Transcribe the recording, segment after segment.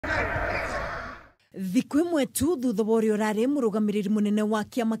Thiku imwe tu thutha wa urari murugamiriri munene wa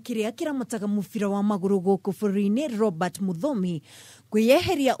kiama kiria kiramataga mubira wa maguru guku bururi-ini Robert Muthomi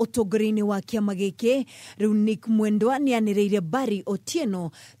kwiyeheria utongori-ini wa kiama giki. Riu Nick Mwendwa nianireire Barry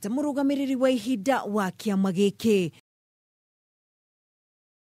Otieno ta murugamiriri wa ihinda wa kiama giki.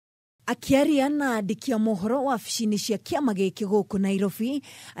 Akiaria na andiki a mohoro wa afishini cia kiama giki guku Nairobi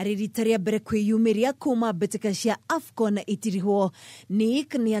ari rita ria mbere kwiyumiria kuma mbitika cia AFCON itirihwo.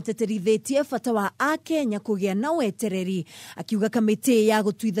 Nick ni ateterithitie bata wa Akenya kugia na wetereri, akiuga kamiti ya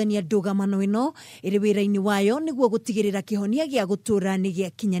gutuithania ndugamano ino iri wira-ini wayo niguo gutigirira kihonia gia gutura ni gia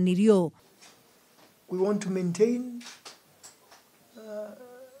kinyanirio. We want to maintain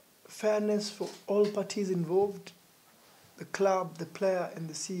fairness for all parties involved, the club, the player and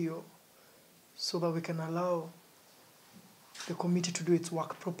the CEO, so that we can allow the committee to do its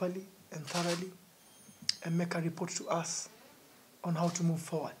work properly and thoroughly and make a report to us on how to move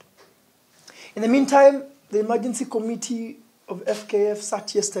forward. In the meantime, the emergency committee of FKF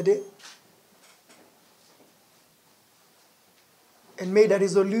sat yesterday and made a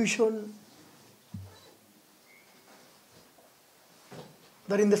resolution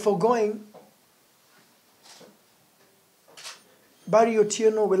that in the foregoing, Barry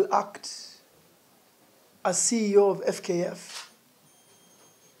Otieno will act as CEO of FKF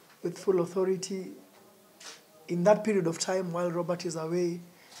with full authority in that period of time while Robert is away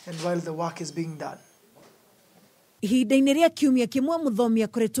and while the work is being done. Ihinda-ini ria kiumia kimwe Muthomi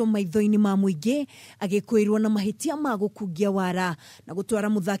akoretwo maitho-ini ma muingi agikuirwo na mahitia ma gukungia wara na gutwara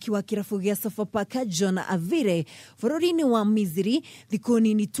muthaki wa kirabu gia Sofapaka John Avire bururi-ini wa Misiri thiku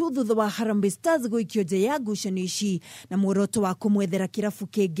nini tu thutha wa Harambee Stars guikio nja ya ngucanio ici na muoroto wa kumwethera kirabu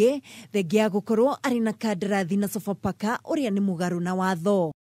kingi thengia gukorwo ari na kandarathi na Sofapaka uria ni mugaru na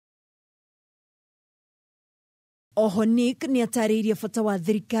watho. Oho Nick ni atariirie bata wa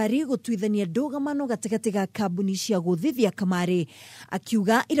thirikari gutuithania ndugamano gatagati ga kambuni cia guthithia kamari,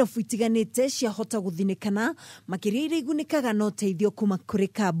 akiuga irabu itiganite cia hota guthinikana makiria ira igunikaga no teithio kuma kuri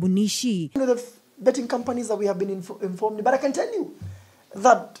kambuni ici. The betting companies that we have been informed, but I can tell you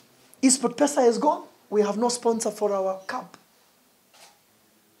that Esport Pesa is gone. We have no sponsor for our cup.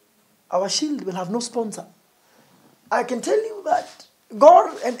 Our shield will have no sponsor. I can tell you that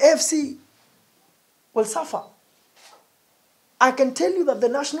GOR and AFC will suffer. I can tell you that the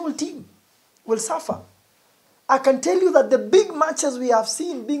national team will suffer. I can tell you that the big matches we have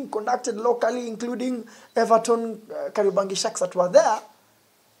seen being conducted locally, including Everton, Kariobangi Sharks that were there,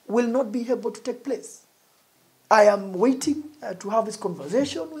 will not be able to take place. I am waiting to have this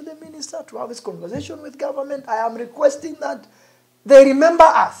conversation with the minister, to have this conversation with government. I am requesting that they remember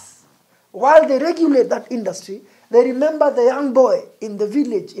us. While they regulate that industry, they remember the young boy in the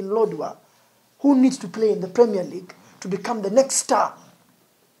village in Lodwar who needs to play in the Premier League to become the next star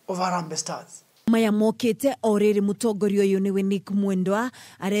of Harambee Stars. Maya mokite oriri mutongoria uyu niwe Nick Mwendwa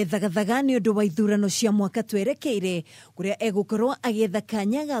arethagathaga ni undu wa ithurano cia mwaka twerekeire kuria egukorwo agietha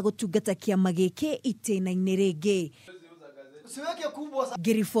kanya ga gutungata kiama giki itena-ini ringi.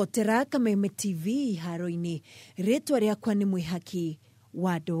 Ngiribotera Kameme TV haro-ini, ritwa riakwa ni Mwihaki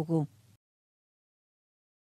wa Ndogo.